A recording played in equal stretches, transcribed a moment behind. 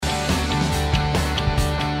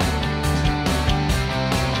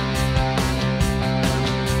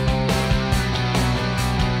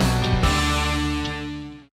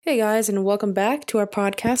Hey guys, and welcome back to our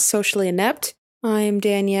podcast, Socially Inept. I'm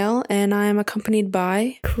Danielle, and I'm accompanied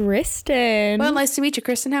by Kristen. Well, nice to meet you,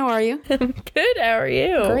 Kristen. How are you? I'm good. How are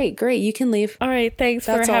you? Great. You can leave. All right. Thanks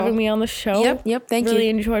That's for having all. me on the show. Yep. Thank you. Really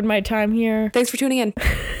enjoyed my time here. Thanks for tuning in.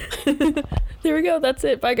 There we go. That's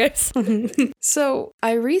it. Bye, guys. So,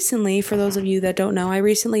 I recently, for those of you that don't know, I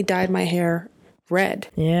recently dyed my hair red.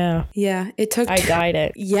 Yeah. Yeah, it took... I dyed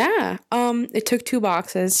it. Yeah. It took 2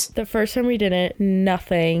 boxes. The first time we did it,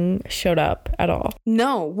 nothing showed up at all.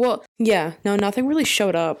 No, nothing really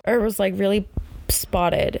showed up. Or it was like really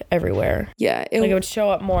spotted everywhere. Yeah. It would show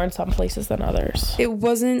up more in some places than others. It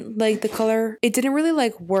wasn't like the color. It didn't really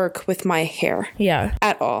like work with my hair. Yeah.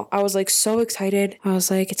 At all. I was like so excited. I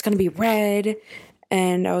was like, it's going to be red.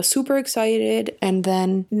 And I was super excited, and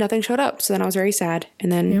then nothing showed up. So then I was very sad. And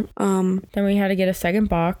then, Then we had to get a second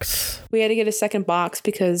box. we had to get a second box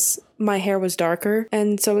because my hair was darker.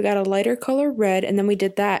 And so we got a lighter color red, and then we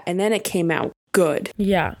did that. And then it came out good.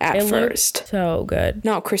 Yeah. At it first. looked so good.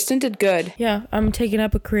 No, Kristen did good. Yeah. I'm taking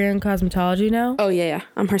up a career in cosmetology now. Oh, yeah.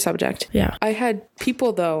 I'm her subject. Yeah. I had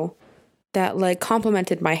people, though, that like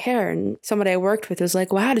complimented my hair, and somebody I worked with was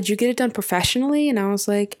like, wow, did you get it done professionally? And I was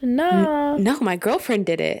like, No. no, my girlfriend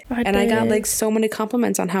did it. I I got did. like so many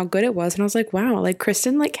compliments on how good it was. And I was like, wow, like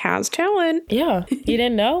Kristen like has talent. Yeah. You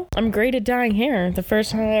didn't know? I'm great at dyeing hair. The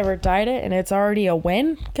first time I ever dyed it and it's already a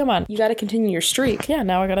win. Come on. You got to continue your streak. Yeah,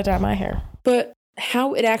 now I gotta dye my hair. But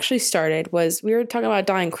how it actually started was we were talking about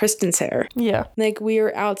dyeing Kristen's hair. Yeah. Like we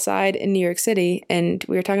were outside in New York City and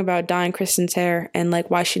we were talking about dyeing Kristen's hair and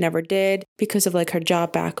like why she never did because of like her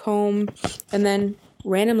job back home. And then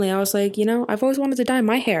randomly I was like, I've always wanted to dye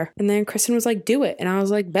my hair. And then Kristen was like, do it. And I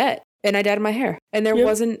was like, bet. And I dyed my hair. And there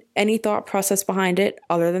wasn't any thought process behind it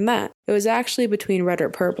other than that. It was actually between red or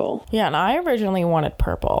purple. Yeah, and I originally wanted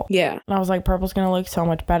purple. Yeah. And I was like, purple's gonna look so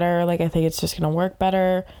much better. Like, I think it's just gonna work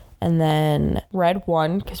better. And then red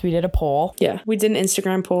won because we did a poll. Yeah. We did an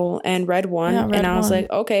Instagram poll and red won. Yeah, red and I was won.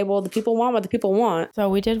 like, okay, well, the people want what the people want. So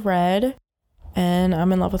we did red and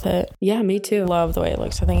I'm in love with it. Yeah, me too. Love the way it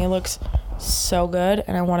looks. I think it looks so good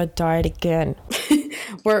and I want to dye it again.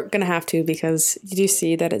 We're going to have to because you do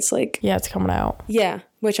see that it's like... Yeah, it's coming out. Yeah,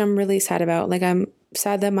 which I'm really sad about. Like, I'm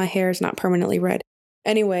sad that my hair is not permanently red.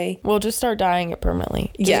 Anyway. We'll just start dyeing it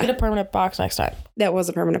permanently. Just get a permanent box next time. That was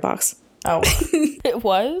a permanent box. Oh. It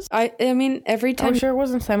was? I mean, every time... I'm sure it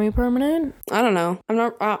wasn't semi-permanent. I don't know. I'm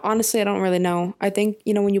not... honestly, I don't really know. I think,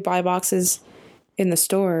 when you buy boxes in the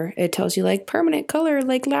store, it tells you, like, permanent color,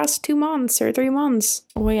 like, lasts 2 months or 3 months.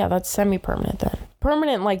 Well, yeah, that's semi-permanent then.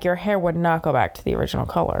 Permanent, like, your hair would not go back to the original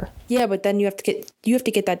color. Yeah, but then you have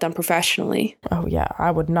to get that done professionally. Oh, yeah.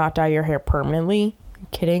 I would not dye your hair permanently. Are you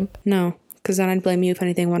kidding? No, because then I'd blame you if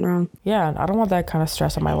anything went wrong. Yeah, I don't want that kind of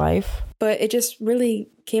stress in my life. But it just really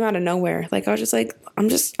came out of nowhere. Like, I was just like, I'm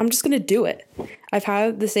just going to do it. I've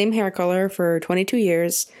had the same hair color for 22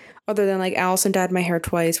 years. Other than, like, Allison dyed my hair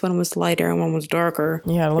twice. One was lighter and one was darker.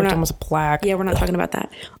 Yeah, it looked almost black. Yeah, we're not talking about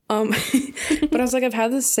that. But I was like, I've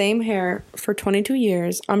had the same hair for 22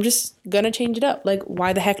 years. I'm just going to change it up. Like,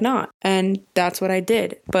 why the heck not? And that's what I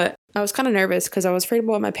did. But I was kind of nervous because I was afraid of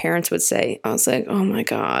what my parents would say. I was like, oh my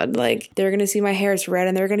God, like, they're going to see my hair is red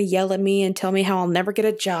and they're going to yell at me and tell me how I'll never get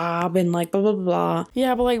a job and, like, blah, blah, blah.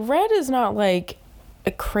 Yeah, but, like, red is not, like,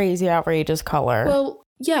 a crazy, outrageous color. Well,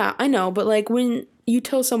 yeah, I know. But, like, when you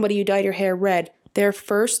tell somebody you dyed your hair red, their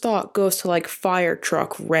first thought goes to like fire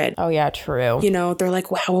truck red. Oh, yeah, true. They're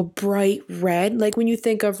like, wow, a bright red. Like when you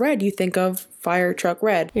think of red, you think of fire truck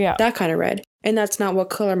red. Yeah. That kind of red. And that's not what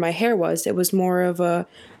color my hair was. It was more of a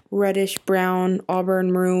reddish brown,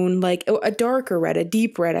 auburn maroon, like a darker red, a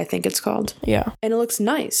deep red, I think it's called. Yeah. And it looks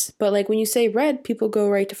nice. But like when you say red, people go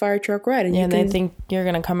right to fire truck red. And yeah, and they think you're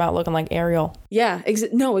going to come out looking like Ariel. Yeah.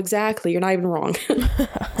 No, exactly. You're not even wrong.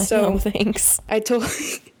 So no, thanks. I told...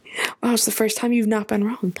 Wow, it's the first time you've not been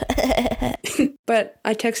wrong. But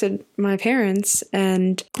I texted my parents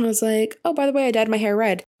and I was like, oh, by the way, I dyed my hair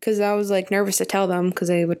red. Because I was like nervous to tell them because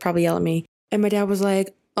they would probably yell at me. And my dad was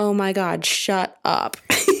like, oh my God, shut up.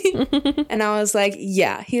 And I was like,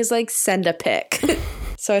 yeah. He was like, send a pic.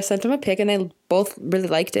 So I sent him a pic and they both really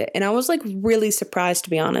liked it. And I was like really surprised, to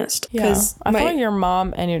be honest. Yeah. I thought your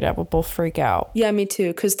mom and your dad would both freak out. Yeah, me too.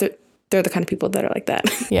 Because they're the kind of people that are like that.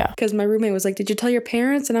 Yeah. Because my roommate was like, did you tell your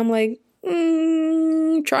parents? And I'm like,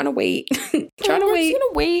 trying to wait. I'm just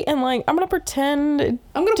gonna wait and like I'm gonna pretend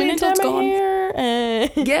I'm gonna wait until it's gone. Hair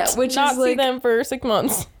and yeah, which not is like see them for 6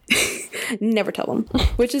 months. Never tell them,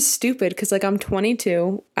 which is stupid because like I'm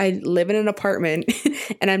 22, I live in an apartment,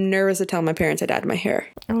 and I'm nervous to tell my parents I dyed my hair.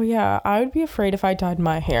 Oh yeah, I would be afraid if I dyed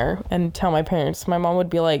my hair and tell my parents. My mom would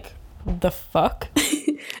be like, "The fuck."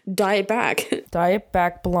 dye it back. Dye it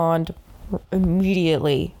back blonde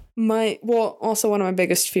immediately. Also one of my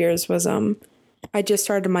biggest fears was I just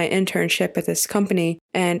started my internship at this company,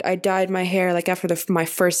 and I dyed my hair like after my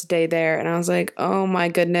first day there, and I was like, oh my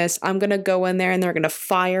goodness, I'm gonna go in there and they're gonna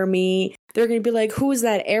fire me. They're gonna be like, who is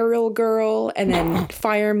that Ariel girl? And then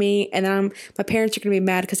fire me, and then my parents are gonna be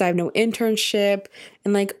mad because I have no internship,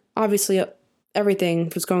 and like obviously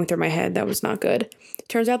everything was going through my head that was not good.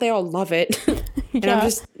 Turns out they all love it. And I'm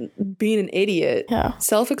just being an idiot. Yeah.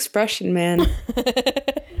 Self-expression, man.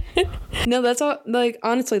 No, that's all, like,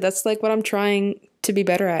 honestly, that's like what I'm trying to be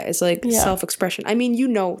better at is like self-expression. I mean, you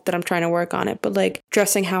know that I'm trying to work on it, but like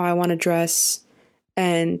dressing how I want to dress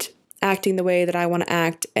and acting the way that I want to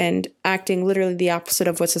act and acting literally the opposite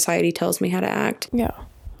of what society tells me how to act. Yeah.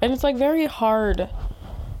 And it's like very hard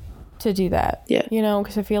to do that. Yeah. You know,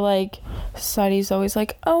 because I feel like society's always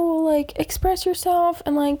like, oh, like express yourself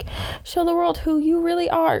and like show the world who you really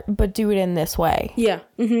are, but do it in this way. Yeah.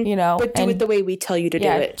 Mm-hmm. You know, but do it the way we tell you to do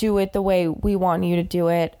it. Do it the way we want you to do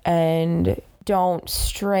it, and don't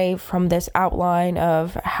stray from this outline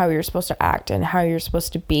of how you're supposed to act and how you're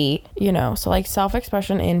supposed to be, you know. So like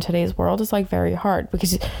self-expression in today's world is like very hard,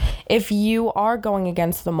 because if you are going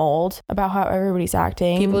against the mold about how everybody's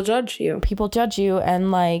acting, people judge you,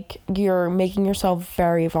 and like you're making yourself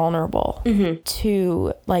very vulnerable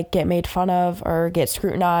to like get made fun of or get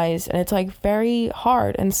scrutinized, and it's like very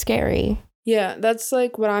hard and scary. Yeah, that's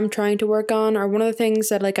like what I'm trying to work on, or one of the things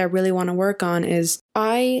that like I really want to work on is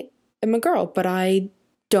I'm a girl, but I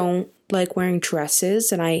don't like wearing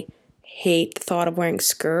dresses, and I hate the thought of wearing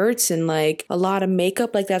skirts and like a lot of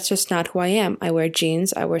makeup. Like that's just not who I am. I wear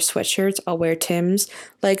jeans, I wear sweatshirts, I'll wear Timbs.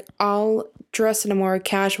 Like I'll dress in a more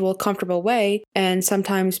casual, comfortable way, and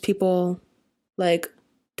sometimes people like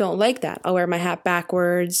don't like that. I'll wear my hat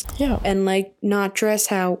backwards and like not dress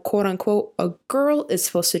how quote unquote a girl is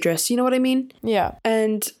supposed to dress. You know what I mean? Yeah.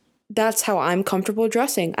 And that's how I'm comfortable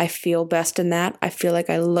dressing. I feel best in that. I feel like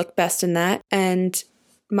I look best in that. And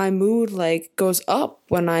my mood like goes up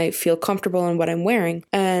when I feel comfortable in what I'm wearing.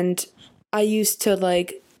 And I used to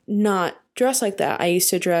like not dress like that. I used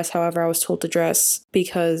to dress however I was told to dress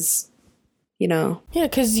because, you know. Yeah,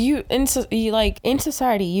 because you in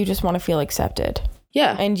society, you just want to feel accepted.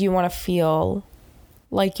 Yeah. And you want to feel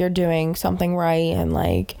like you're doing something right and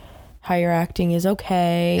like how you're acting is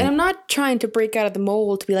okay. And I'm not trying to break out of the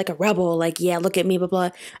mold to be like a rebel, like, yeah, look at me, blah, blah.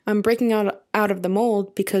 I'm breaking out of the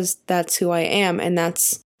mold because that's who I am. And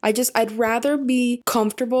I'd rather be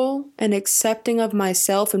comfortable and accepting of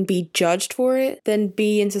myself and be judged for it than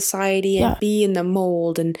be in society and be in the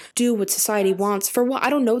mold and do what society wants. For what? I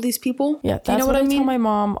don't know these people. Yeah, that's what I mean? Tell my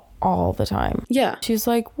mom all the time. Yeah. She's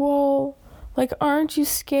like, well, like, aren't you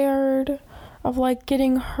scared of like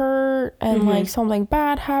getting hurt and like something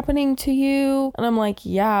bad happening to you? And I'm like,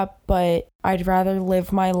 yeah, but I'd rather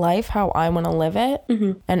live my life how I want to live it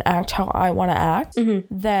and act how I want to act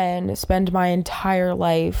than spend my entire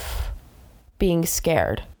life being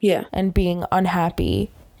scared and being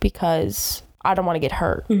unhappy because I don't want to get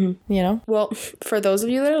hurt, you know? Well, for those of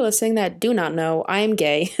you that are listening that do not know, I am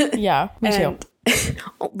gay. Yeah, me too.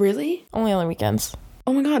 Oh, really? Only on the weekends.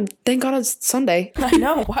 Oh my god, thank god it's Sunday. I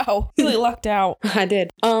know, wow. Really lucked out. I did.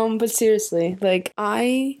 But seriously, like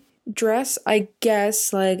I dress, I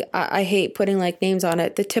guess, like I hate putting like names on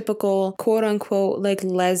it. The typical quote unquote like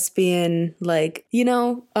lesbian, like, you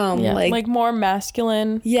know, like more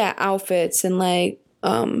masculine. Yeah, outfits and like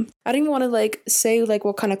I don't even want to like say like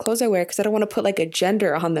what kind of clothes I wear because I don't want to put like a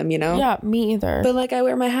gender on them, you know? Yeah, me either. But like I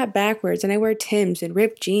wear my hat backwards and I wear Timbs and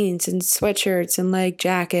ripped jeans and sweatshirts and like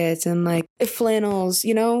jackets and like flannels,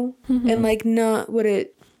 you know? And like not what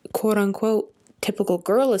it quote unquote typical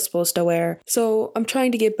girl is supposed to wear. So I'm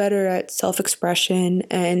trying to get better at self-expression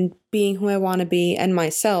and being who I want to be and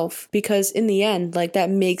myself, because in the end, like that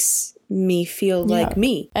makes me feel like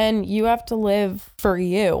me. And you have to live for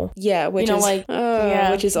you. Yeah, which you know, is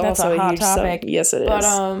like which is also a hot huge topic. Yes, it is.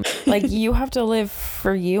 But like you have to live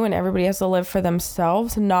for you, and everybody has to live for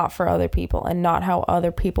themselves, not for other people, and not how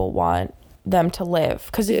other people want them to live.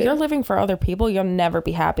 Because if you're living for other people, you'll never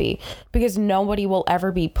be happy, because nobody will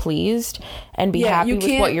ever be pleased and be happy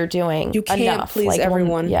with what you're doing. You can't please like,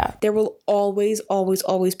 everyone. There will always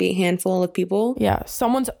be a handful of people. Yeah,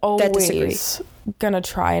 someone's always gonna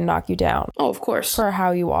try and knock you down. Oh, of course. For how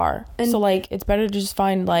you are. And so like it's better to just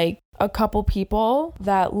find like a couple people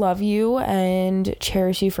that love you and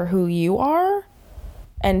cherish you for who you are,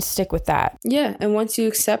 and stick with that. Yeah, and once you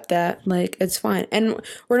accept that, like, it's fine. And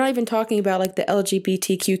we're not even talking about, like, the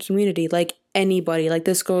LGBTQ community. Like, anybody. Like,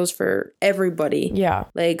 this goes for everybody. Yeah.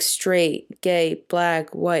 Like, straight, gay, black,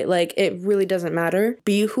 white. Like, it really doesn't matter.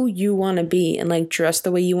 Be who you want to be and, like, dress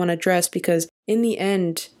the way you want to dress, because in the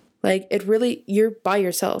end, like, it really, you're by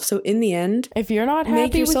yourself. So in the end, if you're not happy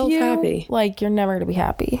make yourself with you, happy. like, you're never gonna be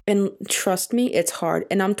happy. And trust me, it's hard.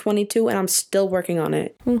 And I'm 22 and I'm still working on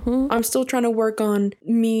it. I'm still trying to work on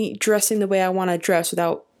me dressing the way I want to dress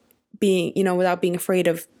without being, without being afraid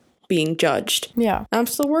of being judged. Yeah. I'm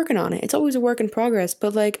still working on it. It's always a work in progress,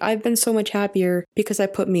 but like, I've been so much happier because I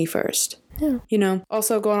put me first. Yeah.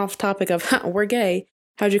 Also going off the topic of we're gay.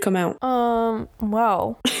 How'd you come out?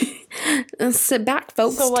 Well, sit back,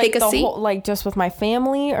 folks. so like take a seat. whole, like, just with my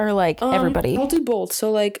family or like everybody? I'll do both.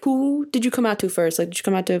 So like, who did you come out to first? Like, did you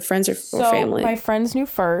come out to friends or family? My friends knew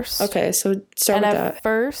first. Okay, so start with that. At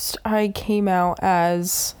first, I came out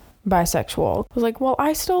as bisexual. I was like, well,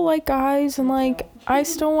 I still like guys and like I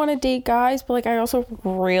still want to date guys, but like I also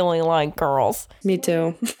really like girls. Me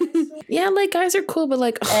too. Yeah, like guys are cool, but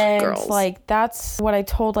like girls. Like that's what I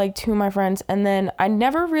told like two of my friends, and then I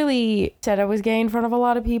never really said I was gay in front of a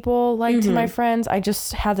lot of people, like to my friends. I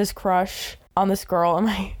just had this crush on this girl in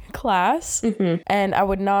my class, and I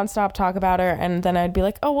would nonstop talk about her, and then I'd be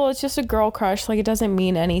like, oh well, it's just a girl crush, like it doesn't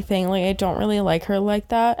mean anything, like I don't really like her like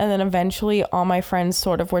that. And then eventually all my friends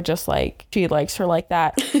sort of were just like, she likes her like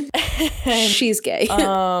that. She's gay.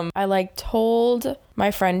 I like told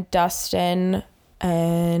my friend Dustin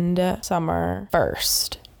and Summer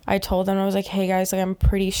first. I told them, I was like, hey guys, like I'm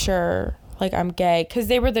pretty sure like I'm gay, because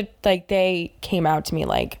they were they came out to me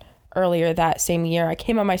like earlier that same year. I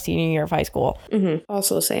came out my senior year of high school.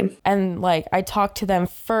 Also the same. And like I talked to them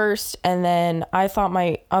first, and then I thought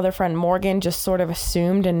my other friend Morgan just sort of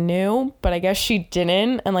assumed and knew, but I guess she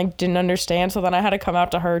didn't and like didn't understand. So then I had to come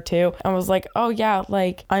out to her too. I was like, oh yeah,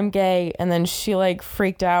 like I'm gay. And then she like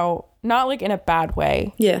freaked out, not like in a bad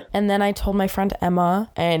way. Yeah. And then I told my friend Emma,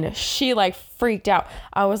 and she like freaked out.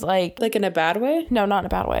 I was like in a bad way? No, not in a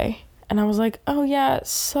bad way. And I was like, oh yeah,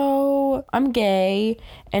 so I'm gay.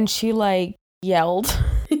 And she like yelled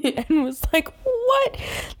and was like, what?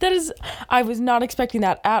 I was not expecting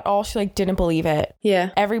that at all. She like didn't believe it. Yeah.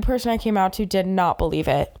 Every person I came out to did not believe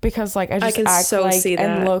it, because like I just act so like see that.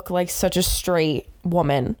 and look like such a straight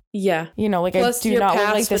woman. Yeah. Like plus I do not look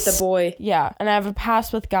like with this the boy. Yeah. And I have a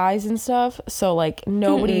past with guys and stuff. So like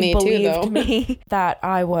nobody believed me that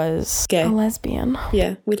I was gay. A lesbian.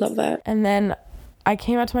 Yeah. We love that. And then I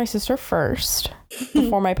came out to my sister first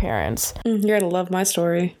before my parents. You're gonna love my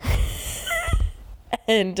story.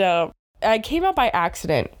 And I came out by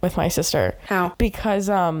accident with my sister. How? Because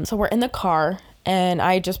so we're in the car, and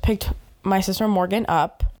I just picked my sister Morgan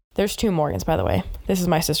up. There's two Morgans, by the way. This is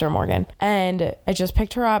my sister Morgan. And I just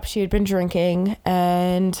picked her up. She had been drinking,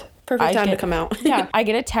 and perfect time to come out. Yeah. I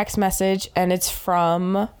get a text message, and it's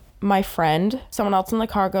from my friend. Someone else in the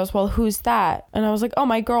car goes, well, who's that? And I was like, oh,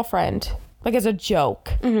 my girlfriend. Like as a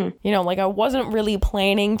joke. Like I wasn't really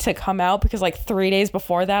planning to come out, because like 3 days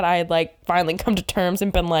before that I had like finally come to terms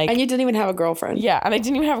and been like, and you didn't even have a girlfriend. Yeah, and I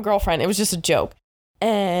didn't even have a girlfriend. It was just a joke.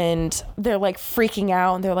 And they're like freaking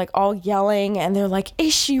out, and they're like all yelling, and they're like,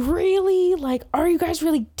 is she really? Like, are you guys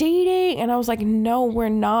really dating? And I was like, no, we're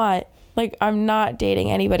not. Like, I'm not dating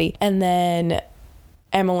anybody. And then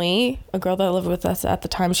Emily, a girl that lived with us at the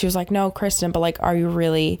time, she was like, no, Kristen, but like, are you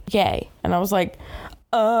really gay? And I was like,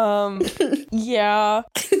 yeah.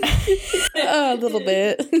 A little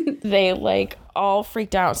bit. They like all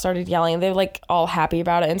freaked out and started yelling. They were like all happy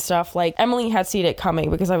about it and stuff. Like Emily had seen it coming,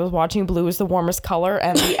 because I was watching Blue is the Warmest Color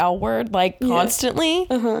and the L Word like constantly.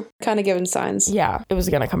 Kind of giving signs. Yeah, it was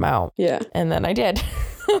gonna come out. Yeah. And then I did.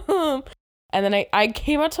 And then I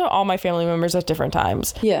came out to all my family members at different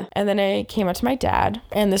times. Yeah. And then I came out to my dad,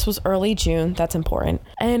 and this was early June. That's important.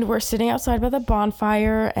 And we're sitting outside by the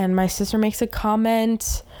bonfire, and my sister makes a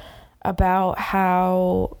comment about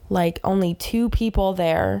how like only 2 people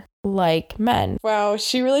there like men. Wow,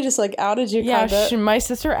 she really just like outed you. Yeah, my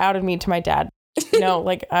sister outed me to my dad.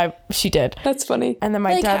 Like she did. That's funny. And then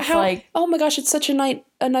my dad's like, oh my gosh, it's such a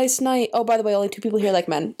nice night. Oh, by the way, only 2 people here like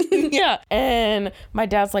men. Yeah. And my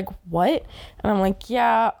dad's like, what? And I'm like,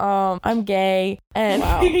 yeah, I'm gay. And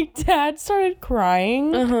my dad started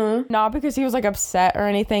crying. Not because he was like upset or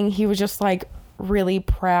anything. He was just like really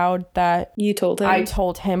proud that you told him. I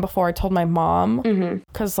told him before I told my mom.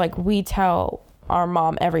 Because like we tell our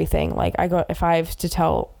mom everything. Like if I have to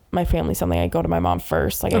tell my family something, I go to my mom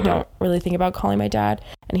first. Like, I don't really think about calling my dad.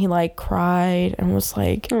 And he like cried and was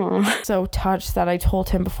like so touched that I told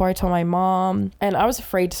him before I told my mom. And I was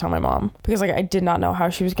afraid to tell my mom because like I did not know how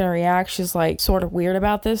she was gonna react. She's like sort of weird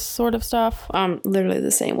about this sort of stuff. Literally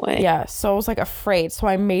the same way. Yeah, so I was like afraid. So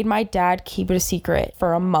I made my dad keep it a secret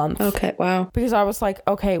for a month. Okay, wow. Because I was like,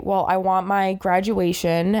 okay, well, I want my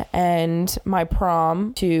graduation and my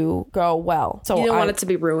prom to go well. So you don't want it to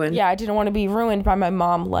be ruined. Yeah, I didn't want to be ruined by my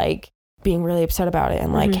mom like being really upset about it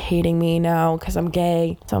and like hating me now because I'm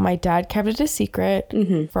gay. So my dad kept it a secret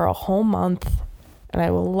for a whole month. And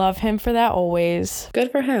I will love him for that always.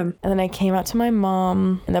 Good for him. And then I came out to my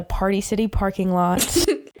mom in the Party City parking lot.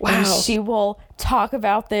 Wow. And she will talk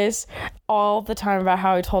about this all the time about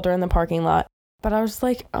how I told her in the parking lot. But I was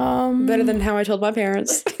like, better than how I told my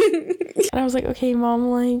parents. And I was like, okay, mom,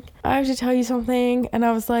 like, I have to tell you something. And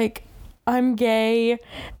I was like, I'm gay.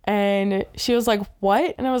 And she was like,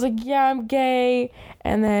 what? And I was like, yeah, I'm gay.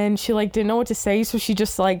 And then she like didn't know what to say, so she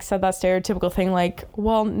just like said that stereotypical thing like,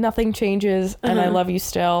 well, nothing changes and I love you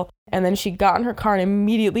still. And then she got in her car and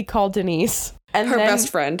immediately called Denise. And her best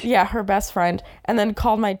friend. Yeah, her best friend. And then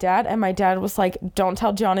called my dad, and my dad was like, don't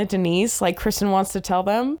tell John and Denise, like Kristen wants to tell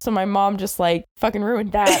them. So my mom just like fucking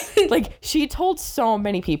ruined that. Like she told so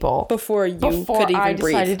many people before could even I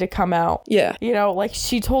breathe. decided to come out. Yeah. You know, like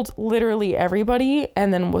she told literally everybody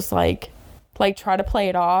and then was like try to play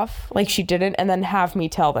it off like she didn't and then have me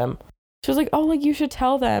tell them. She was like, oh, like you should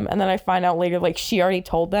tell them. And then I find out later like she already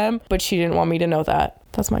told them, but she didn't want me to know that.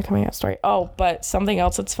 That's my coming out story. Oh, but something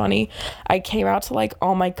else that's funny. I came out to like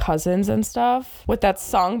all my cousins and stuff with that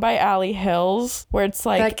song by Allie Hills where it's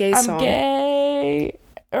like, that gay I'm song. gay.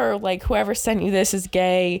 Or like whoever sent you this is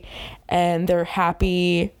gay and they're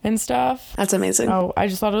happy and stuff. That's amazing. Oh, I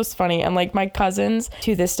just thought it was funny. And like my cousins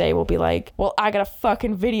to this day will be like, well, I got a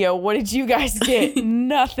fucking video. What did you guys get?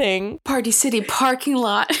 Nothing. Party City parking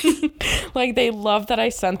lot. Like they love that I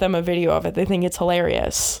sent them a video of it. They think it's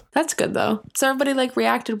hilarious. That's good though. So everybody like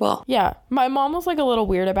reacted well. Yeah. My mom was like a little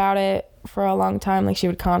weird about it for a long time. Like she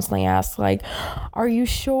would constantly ask like, are you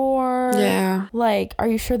sure? Yeah. Like, are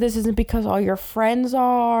you sure this isn't because all your friends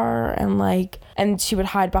are? And like, and she would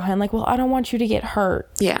hide behind like, well, I don't want you to get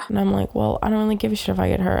hurt. Yeah. And I'm like, well, I don't really give a shit if I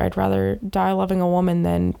get hurt. I'd rather die loving a woman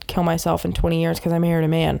than kill myself in 20 years because I married a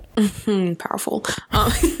man. Powerful.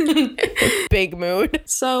 Big mood.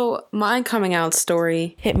 So my coming out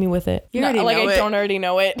story. Hit me with it. You already know it. I don't already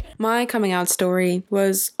know it. My coming out story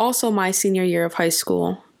was also my senior year of high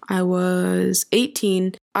school. I was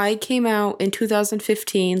 18. I came out in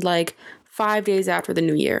 2015, like 5 days after the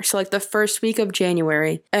new year. So like the first week of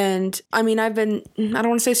January. And I mean, I've been, I don't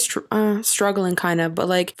want to say struggling kind of, but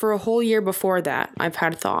like for a whole year before that, I've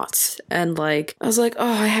had thoughts. And like, I was like,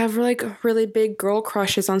 oh, I have like really big girl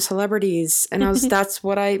crushes on celebrities. And that's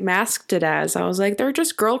what I masked it as. I was like, they're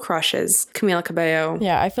just girl crushes. Camila Cabello.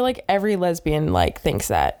 Yeah, I feel like every lesbian like thinks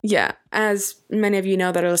that. Yeah. As many of you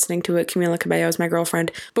know that are listening to it, Camila Cabello is my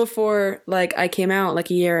girlfriend. Before like I came out like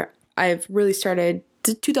a year, I've really started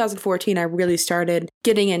 2014, I really started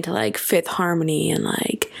getting into like Fifth Harmony and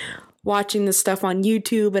like watching this stuff on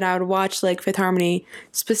YouTube, and I would watch like Fifth Harmony,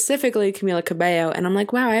 specifically Camila Cabello, and I'm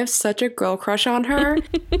like, wow, I have such a girl crush on her.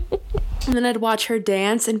 And then I'd watch her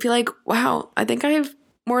dance and be like, wow, I think I have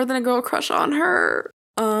more than a girl crush on her.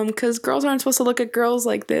 Because girls aren't supposed to look at girls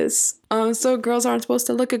like this. So girls aren't supposed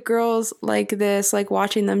to look at girls like this, like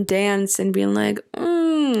watching them dance and being like,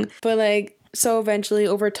 But like, so eventually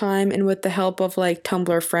over time and with the help of like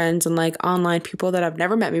Tumblr friends and like online people that have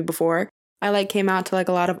never met me before, I like came out to like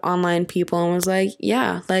a lot of online people and was like,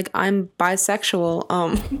 yeah, like I'm bisexual.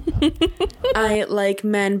 I like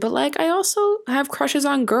men, but like I also have crushes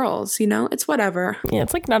on girls, you know? It's whatever. Yeah,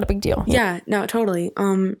 it's like not a big deal. Yeah, no, totally.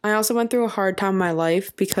 I also went through a hard time in my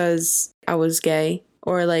life because I was gay,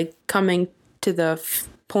 or like coming to the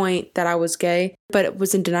point that I was gay, but it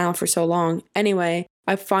was in denial for so long. Anyway,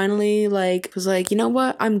 I finally like was like, you know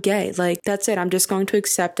what? I'm gay. Like, that's it. I'm just going to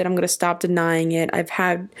accept it. I'm going to stop denying it. I've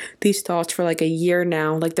had these thoughts for like a year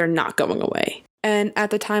now. Like, they're not going away. And at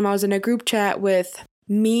the time I was in a group chat with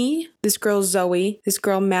me, this girl Zoe, this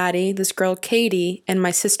girl Maddie, this girl Katie, and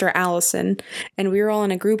my sister Allison. And we were all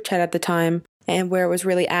in a group chat at the time, and where it was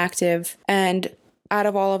really active. And out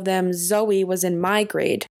of all of them, Zoe was in my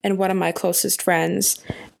grade and one of my closest friends.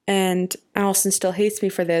 And Allison still hates me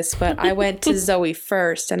for this, but I went to Zoe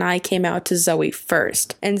first, and I came out to Zoe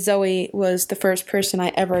first. And Zoe was the first person I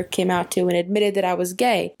ever came out to and admitted that I was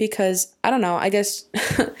gay, because, I don't know, I guess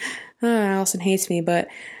Allison hates me, but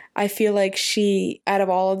I feel like she, out of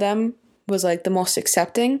all of them, was like the most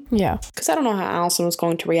accepting. Yeah. Because I don't know how Allison was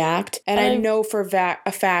going to react. And I know for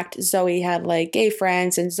a fact Zoe had like gay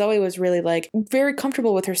friends, and Zoe was really like very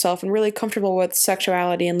comfortable with herself and really comfortable with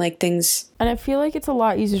sexuality and like things. And I feel like it's a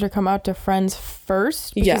lot easier to come out to friends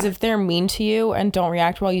first, because if they're mean to you and don't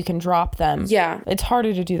react well, you can drop them. Yeah. It's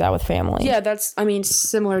harder to do that with family. Yeah, that's, I mean,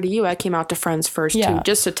 similar to you, I came out to friends first too,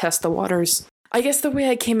 just to test the waters. I guess the way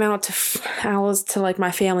I came out to Alice, to like my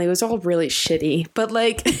family, was all really shitty, but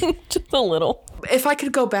like just a little. If I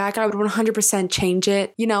could go back, I would 100% change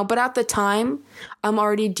it, you know, but at the time I'm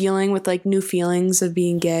already dealing with like new feelings of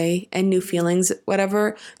being gay and new feelings,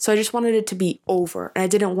 whatever. So I just wanted it to be over, and I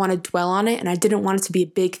didn't want to dwell on it, and I didn't want it to be a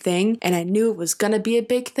big thing, and I knew it was going to be a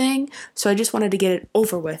big thing. So I just wanted to get it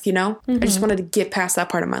over with, you know, I just wanted to get past that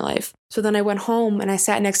part of my life. So then I went home and I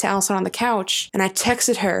sat next to Allison on the couch and I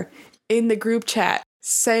texted her in the group chat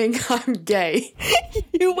saying I'm gay.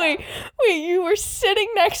 Wait, you were sitting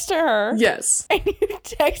next to her? Yes. And you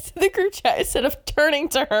texted the group chat instead of turning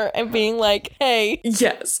to her and being like, hey.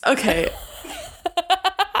 Yes, okay.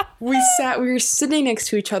 We were sitting next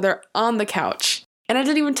to each other on the couch. And I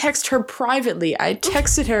didn't even text her privately. I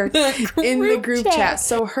texted her in the group chat.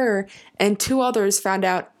 So her and two others found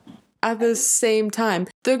out at the same time.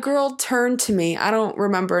 The girl turned to me. I don't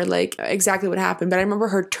remember like exactly what happened, but I remember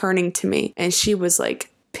her turning to me and she was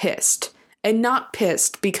like pissed. And not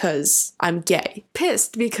pissed because I'm gay.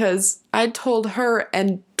 Pissed because I told her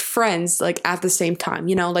and friends like at the same time,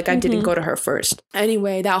 you know, like I didn't go to her first.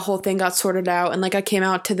 Anyway, that whole thing got sorted out, and like I came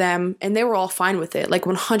out to them and they were all fine with it, like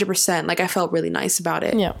 100%. Like I felt really nice about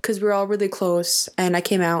it. Yeah. Because we were all really close, and I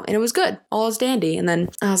came out and it was good. All was dandy. And then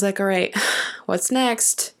I was like, all right, what's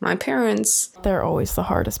next? My parents. They're always the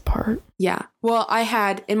hardest part. Yeah. Well, I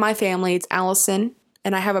had in my family, it's Allison,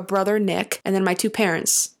 and I have a brother, Nick, and then my two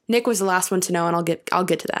parents. Nick was the last one to know, and I'll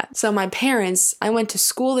get to that. So my parents, I went to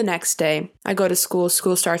school the next day. I go to school.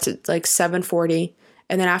 School starts at like 7:40,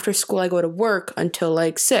 and then after school I go to work until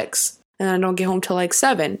like 6, and then I don't get home till like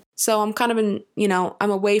 7. So I'm kind of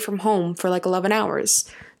I'm away from home for like 11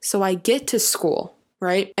 hours. So I get to school,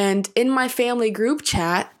 right? And in my family group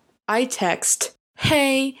chat, I text,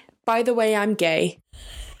 "Hey, by the way, I'm gay."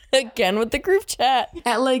 Again with the group chat.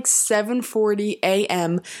 At like 7:40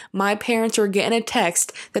 a.m., my parents were getting a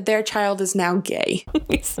text that their child is now gay.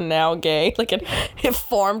 It's now gay. Like it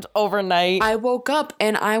formed overnight. I woke up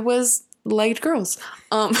and I was liked girls.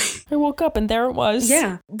 I woke up and there it was.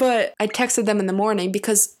 Yeah. But I texted them in the morning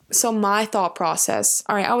because, so my thought process,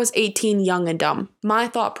 all right, I was 18, young and dumb. My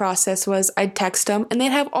thought process was I'd text them and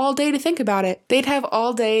they'd have all day to think about it. They'd have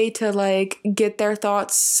all day to like get their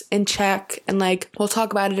thoughts in check, and like, we'll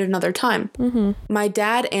talk about it another time. My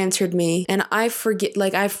dad answered me, and I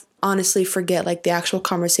honestly forget like the actual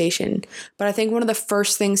conversation. But I think one of the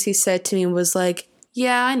first things he said to me was like,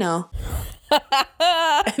 "Yeah, I know."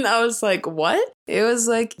 And I was like, what? It was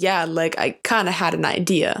like, yeah, like I kind of had an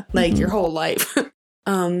idea, like your whole life.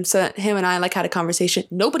 So him and I like had a conversation.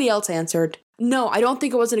 Nobody else answered. No, I don't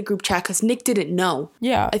think it was in a group chat because Nick didn't know.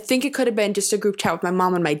 Yeah. I think it could have been just a group chat with my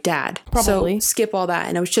mom and my dad. Probably. So skip all that.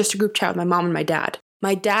 And it was just a group chat with my mom and my dad.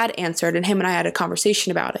 My dad answered, and him and I had a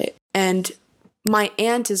conversation about it. And my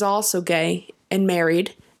aunt is also gay and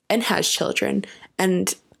married and has children.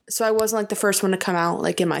 And so I wasn't like the first one to come out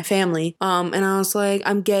like in my family. And I was like,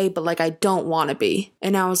 I'm gay, but like I don't want to be.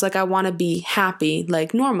 And I was like, I want to be happy,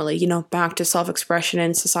 like normally, you know, back to self-expression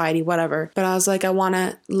in society, whatever. But I was like, I want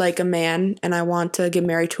to like a man, and I want to get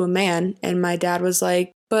married to a man. And my dad was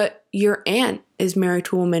like, but your aunt is married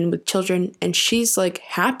to a woman with children and she's like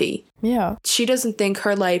happy. Yeah. She doesn't think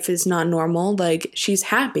her life is not normal. Like she's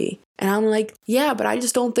happy. And I'm like, yeah, but I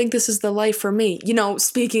just don't think this is the life for me. You know,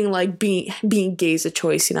 speaking like being gay is a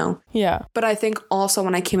choice, you know? Yeah. But I think also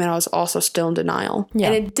when I came out, I was also still in denial. Yeah.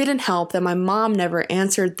 And it didn't help that my mom never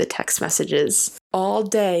answered the text messages. All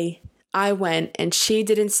day I went and she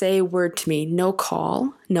didn't say a word to me. No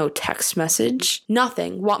call, no text message,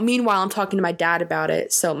 nothing. Meanwhile, I'm talking to my dad about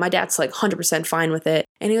it. So my dad's like 100% fine with it.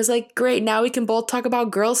 And he was like, great, now we can both talk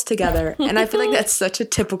about girls together. And I feel like that's such a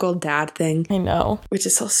typical dad thing. I know. Which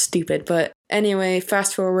is so stupid. But anyway,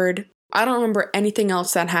 fast forward. I don't remember anything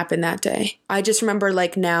else that happened that day. I just remember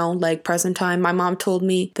like now, like present time, my mom told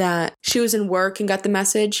me that she was in work and got the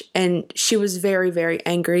message. And she was very, very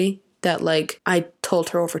angry that like I told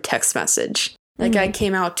her over text message. Like I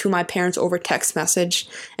came out to my parents over text message,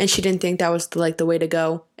 and she didn't think that was the way to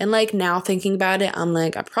go. And like now thinking about it, I'm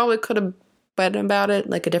like, I probably could have been about it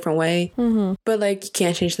like a different way. But like you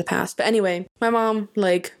can't change the past. But anyway, my mom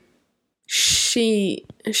like she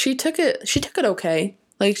took it okay.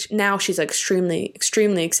 Like now she's like extremely,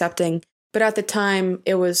 extremely accepting. But at the time,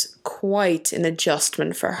 it was quite an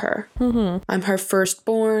adjustment for her. Mm-hmm. I'm her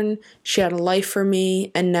firstborn. She had a life for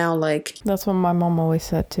me. And now, like... That's what my mom always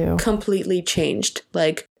said, too. Completely changed.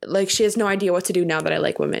 Like she has no idea what to do now that I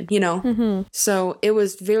like women, you know? Mm-hmm. So it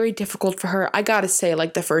was very difficult for her. I gotta say,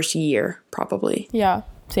 like, the first year, probably. Yeah.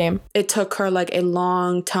 Same. It took her like a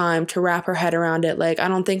long time to wrap her head around it. Like, I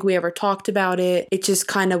don't think we ever talked about it. It just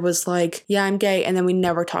kind of was like, yeah, I'm gay. And then we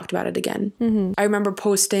never talked about it again. Mm-hmm. I remember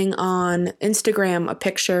posting on Instagram a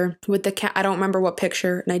picture with the I don't remember what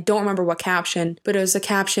picture and I don't remember what caption, but it was a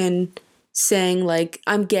caption saying like,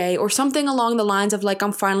 I'm gay or something along the lines of like,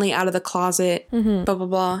 I'm finally out of the closet, blah, blah,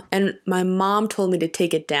 blah. And my mom told me to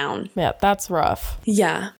take it down. Yeah, that's rough.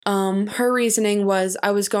 Yeah. Her reasoning was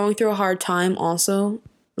I was going through a hard time also.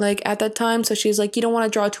 Like at that time. So she's like, you don't want to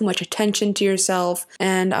draw too much attention to yourself.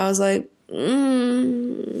 And I was like,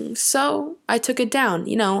 so I took it down.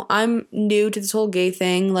 You know, I'm new to this whole gay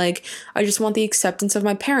thing. Like, I just want the acceptance of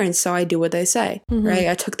my parents. So I do what they say, right?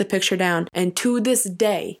 I took the picture down. And to this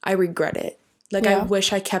day, I regret it. Like, I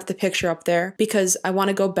wish I kept the picture up there because I want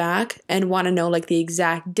to go back and want to know, like, the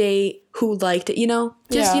exact date, who liked it, you know?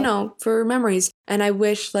 Just, you know, for memories. And I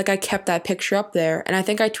wish, like, I kept that picture up there. And I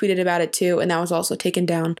think I tweeted about it, too, and that was also taken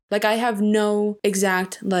down. Like, I have no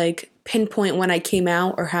exact, like, pinpoint when I came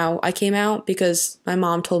out or how I came out because my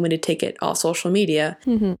mom told me to take it off social media,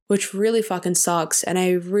 which really fucking sucks. And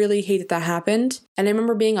I really hate that that happened. And I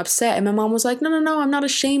remember being upset, and my mom was like, no, I'm not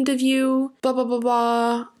ashamed of you, blah, blah, blah,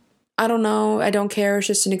 blah. I don't know. I don't care. It's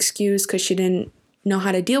just an excuse because she didn't know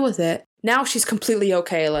how to deal with it. Now she's completely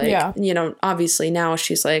okay. Like, you know, obviously now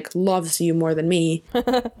she's like loves you more than me.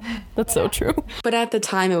 That's so true. But at the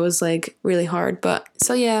time it was like really hard. But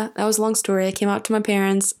so yeah, that was a long story. I came out to my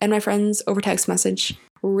parents and my friends over text message.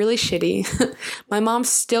 Really shitty. My mom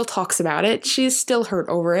still talks about it. She's still hurt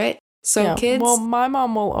over it. So kids. Well, my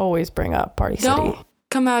mom will always bring up Party City. Don't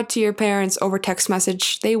come out to your parents over text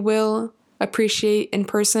message. They will appreciate in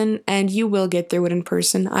person and you will get through it in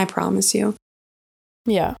person. I promise you.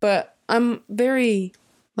 Yeah. But I'm very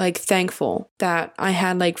like thankful that I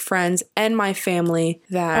had like friends and my family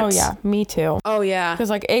that... Oh yeah, me too. Oh yeah. Because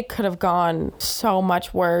like it could have gone so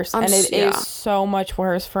much worse and it is so much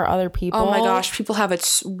worse for other people. Oh my gosh, people have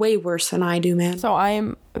it way worse than I do, man. So I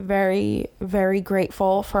am very, very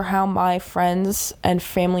grateful for how my friends and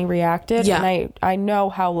family reacted. Yeah. And I know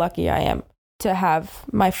how lucky I am to have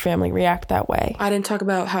my family react that way. I didn't talk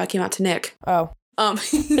about how I came out to Nick. Oh.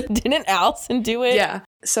 Didn't Allison do it? Yeah.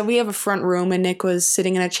 So we have a front room and Nick was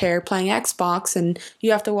sitting in a chair playing Xbox and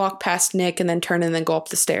you have to walk past Nick and then turn and then go up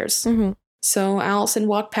the stairs. So Allison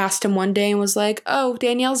walked past him one day and was like, oh,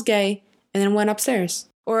 Danielle's gay, and then went upstairs.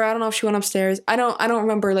 Or I don't know if she went upstairs. I don't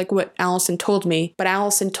remember like what Allison told me, but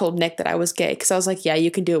Allison told Nick that I was gay because I was like, yeah,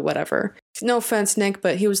 you can do it, whatever. No offense, Nick,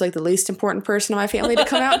 but he was like the least important person in my family to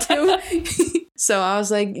come out to. So I was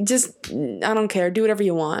like, just, I don't care. Do whatever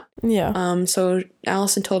you want. Yeah. So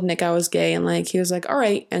Allison told Nick I was gay and like, he was like, all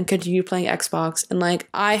right. And continued playing Xbox. And like,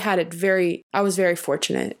 I was very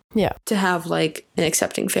fortunate. Yeah. To have like an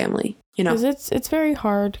accepting family, you know. Because it's very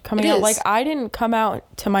hard coming out. Like I didn't come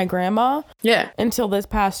out to my grandma. Yeah. Until this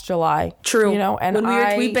past July. True. You know,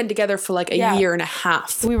 and we've been together for like a year and a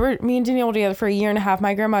half. Me and Danielle were together for a year and a half.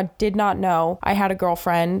 My grandma did not know I had a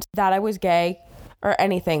girlfriend, that I was gay. Or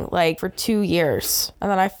anything, like for 2 years.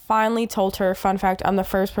 And then I finally told her, fun fact, I'm the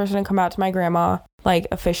first person to come out to my grandma, like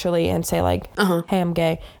officially and say like, hey, I'm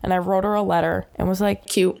gay. And I wrote her a letter and was like,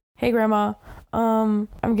 cute. Hey grandma, I'm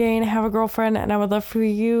gay and I have a girlfriend and I would love for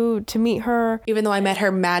you to meet her. Even though I met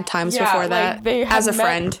her mad times before that, as a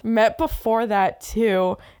friend. Met before that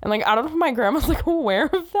too. And like, I don't know if my grandma's like aware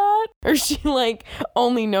of that or she like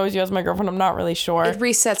only knows you as my girlfriend. I'm not really sure. It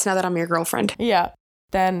resets now that I'm your girlfriend. Yeah.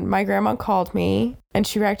 Then my grandma called me and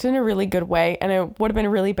she reacted in a really good way. And it would have been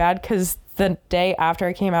really bad because the day after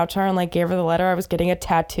I came out to her and like gave her the letter, I was getting a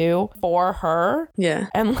tattoo for her. Yeah.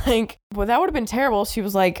 And like, well, that would have been terrible. She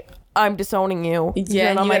was like, I'm disowning you. Yeah.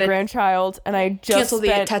 You're not my grandchild. And I just canceled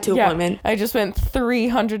the tattoo appointment. I just spent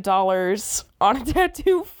 $300 on a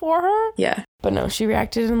tattoo for her. Yeah. But no, she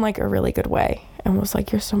reacted in like a really good way and was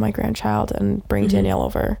like, you're still my grandchild and bring Danielle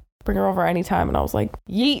over. Bring her over anytime. And I was like,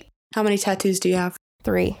 yeet. How many tattoos do you have?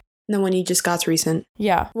 3. The one you just got's recent.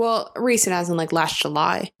 Yeah. Well, recent as in like last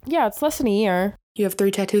July. Yeah, it's less than a year. You have 3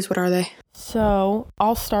 tattoos. What are they? So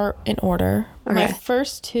I'll start in order. Okay. My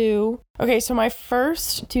first 2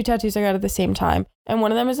 tattoos I got at the same time. And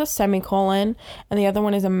one of them is a semicolon and the other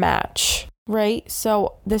one is a match. Right?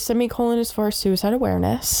 So the semicolon is for suicide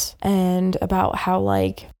awareness and about how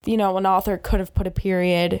like, you know, an author could have put a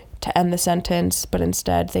period to end the sentence, but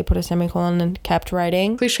instead they put a semicolon and kept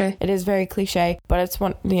writing. Cliche. It is very cliche, but it's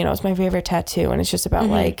one, it's my favorite tattoo, and it's just about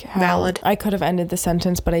like how Valid. I could have ended the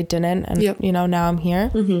sentence, but I didn't, and now I'm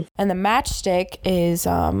here. And the matchstick is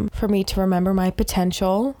for me to remember my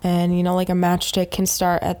potential, and like a matchstick can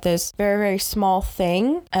start at this very, very small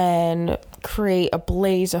thing and create a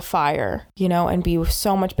blaze of fire, and be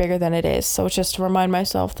so much bigger than it is. So it's just to remind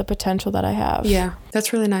myself the potential that I have. Yeah,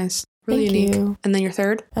 that's really nice. Really Thank unique. you. And then your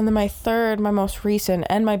third? And then my third, my most recent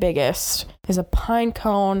and my biggest, is a pine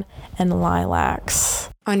cone and lilacs.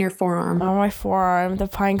 On your forearm. On my forearm. The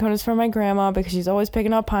pine cone is for my grandma because she's always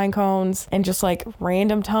picking up pine cones and just like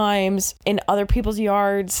random times in other people's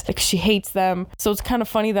yards. Like she hates them. So it's kind of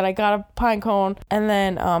funny that I got a pine cone. And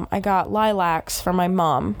then I got lilacs for my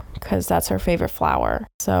mom because that's her favorite flower.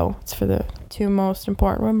 So it's for the two most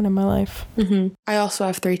important women in my life. I also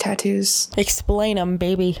have 3 tattoos. Explain them,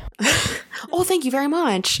 baby. Oh, thank you very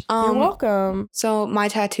much. You're welcome. So my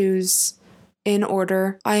tattoos in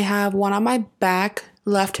order. I have one on my back,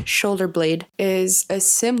 left shoulder blade, is a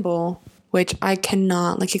symbol, which I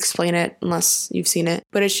cannot explain it unless you've seen it,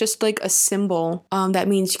 but it's just like a symbol that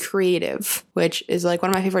means creative, which is like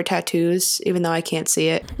one of my favorite tattoos, even though I can't see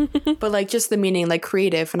it. But just the meaning,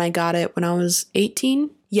 creative, and I got it when I was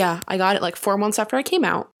 18. Yeah, I got it 4 months after I came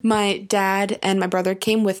out. My dad and my brother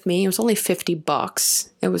came with me. It was only $50.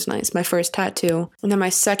 It was nice. My first tattoo. And then my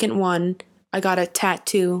second one, I got a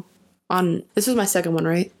tattoo on, this was my second one,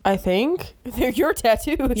 right? I think. They're your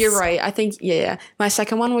tattoos. You're right. I think, yeah. My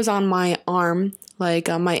second one was on my arm, my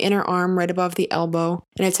inner arm right above the elbow.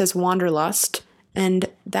 And it says Wanderlust. And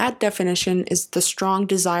that definition is the strong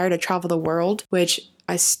desire to travel the world, which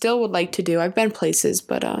I still would like to do. I've been places,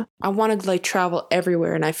 but I want to travel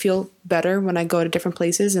everywhere, and I feel better when I go to different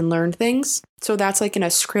places and learn things. So that's in a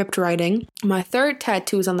script writing. My third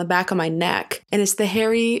tattoo is on the back of my neck, and it's the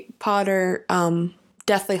Harry Potter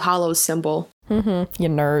Deathly Hallows symbol. You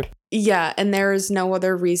nerd. Yeah, and there is no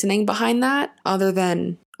other reasoning behind that other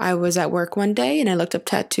than I was at work one day and I looked up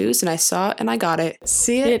tattoos and I saw it and I got it.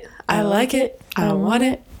 See it? I like it. I want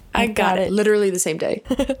it. I got it. Literally the same day.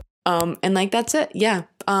 And that's it. Yeah.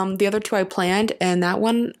 The other 2 I planned, and that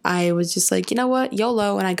one I was just you know what?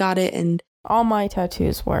 YOLO, and I got it. And all my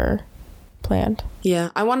tattoos were planned. Yeah.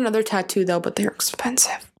 I want another tattoo though, but they're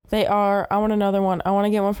expensive. They are. I want another one. I want to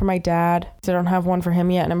get one for my dad because I don't have one for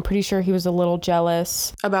him yet, and I'm pretty sure he was a little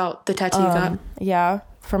jealous about the tattoo you got. Yeah,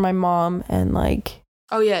 for my mom and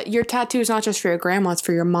Oh yeah, your tattoo is not just for your grandma; it's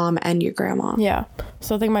for your mom and your grandma. Yeah,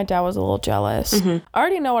 so I think my dad was a little jealous. I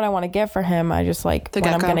already know what I want to get for him. I just when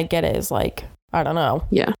I'm gonna get it is I don't know.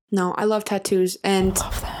 Yeah. No, I love tattoos, and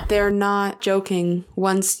they're not joking.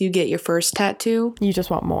 Once you get your first tattoo, you just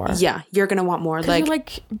want more. Yeah, you're gonna want more. You're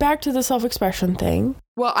back to the self-expression thing.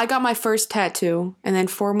 Well, I got my first tattoo, and then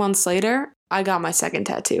 4 months later, I got my second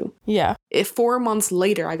tattoo. Yeah. 4 months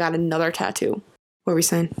later, I got another tattoo. What were we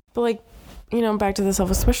saying? But back to the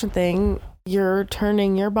self-expression thing, you're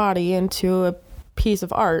turning your body into a piece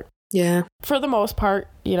of art. Yeah. For the most part,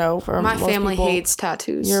 for my most family people, hates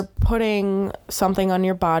tattoos. You're putting something on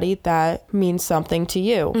your body that means something to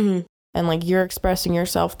you. And you're expressing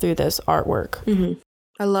yourself through this artwork.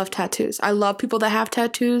 I love tattoos. I love people that have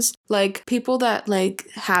tattoos. People that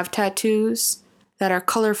have tattoos that are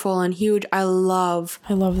colorful and huge. I love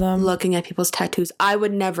them. Looking at people's tattoos. I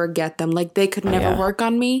would never get them. They could never work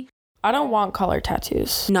on me. I don't want color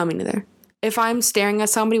tattoos. No, me neither. If I'm staring at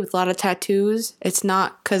somebody with a lot of tattoos, it's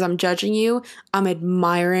not because I'm judging you. I'm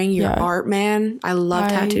admiring your art, man. I love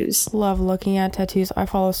tattoos. I love looking at tattoos. I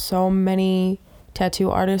follow so many tattoo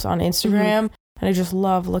artists on Instagram, and I just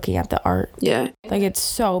love looking at the art. Yeah. It's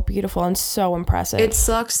so beautiful and so impressive. It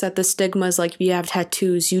sucks that the stigma is if you have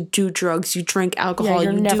tattoos, you do drugs, you drink alcohol,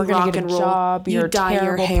 you're you never do rock get and a roll, job, you you're dye a your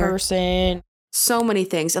terrible hair. person. So many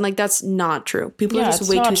things. And that's not true. People are just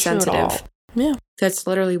way too sensitive. Yeah. That's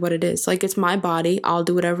literally what it is. It's my body. I'll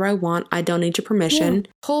do whatever I want. I don't need your permission.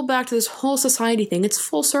 Yeah. Pull back to this whole society thing. It's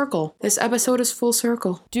full circle. This episode is full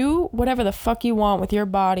circle. Do whatever the fuck you want with your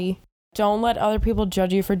body. Don't let other people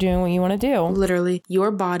judge you for doing what you want to do. Literally,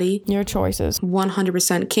 your body. Your choices.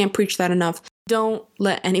 100%. Can't preach that enough. Don't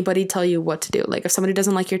let anybody tell you what to do. If somebody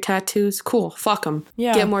doesn't like your tattoos, cool. Fuck them.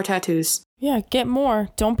 Yeah. Get more tattoos. Yeah, get more.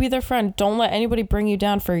 Don't be their friend. Don't let anybody bring you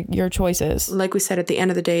down for your choices. Like we said, at the end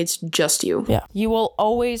of the day, it's just you. Yeah. You will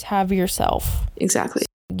always have yourself. Exactly.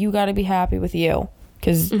 You got to be happy with you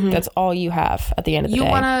because that's all you have at the end of the day. You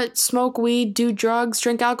want to smoke weed, do drugs,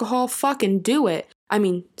 drink alcohol? Fucking do it. I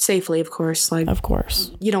mean, safely, of course. Of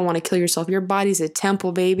course. You don't want to kill yourself. Your body's a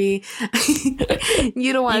temple, baby.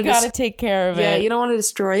 You don't want to... You got to take care of it. Yeah, you don't want to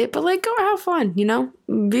destroy it, but go have fun,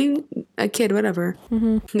 be a kid, whatever.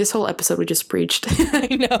 Mm-hmm. This whole episode we just preached. I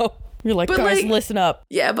know. You're like, But, guys, like, listen up.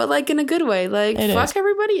 Yeah, but like in a good way. Like, It fuck is.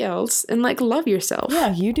 everybody else and like love yourself.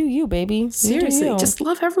 Yeah, you do you, baby. You do Seriously, you. just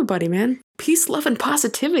love everybody, man. Peace, love, and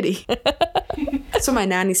positivity. That's what my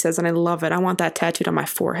nanny says, and I love it. I want that tattooed on my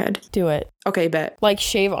forehead. do it. Okay, bet. Like,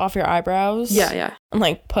 shave off your eyebrows. Yeah. And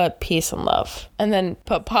like put peace and love, and then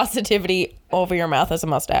put positivity over your mouth as a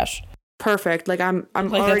mustache. Perfect. Like I'm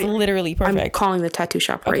Like already that's literally I'm perfect. calling the tattoo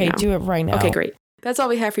shop right Okay, now. do it right now. Okay, great. That's all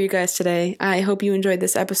we have for you guys today. I hope you enjoyed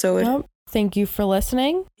this episode. Yep. Thank you for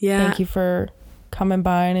listening. Yeah. Thank you for coming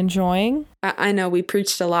by and enjoying. I know we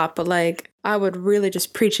preached a lot, but like I would really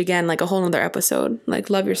just preach again, like a whole nother episode.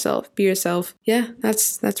 Like love yourself, be yourself. Yeah,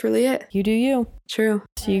 that's really it. You do you. True.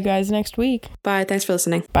 See you guys next week. Bye. Thanks for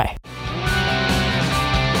listening. Bye.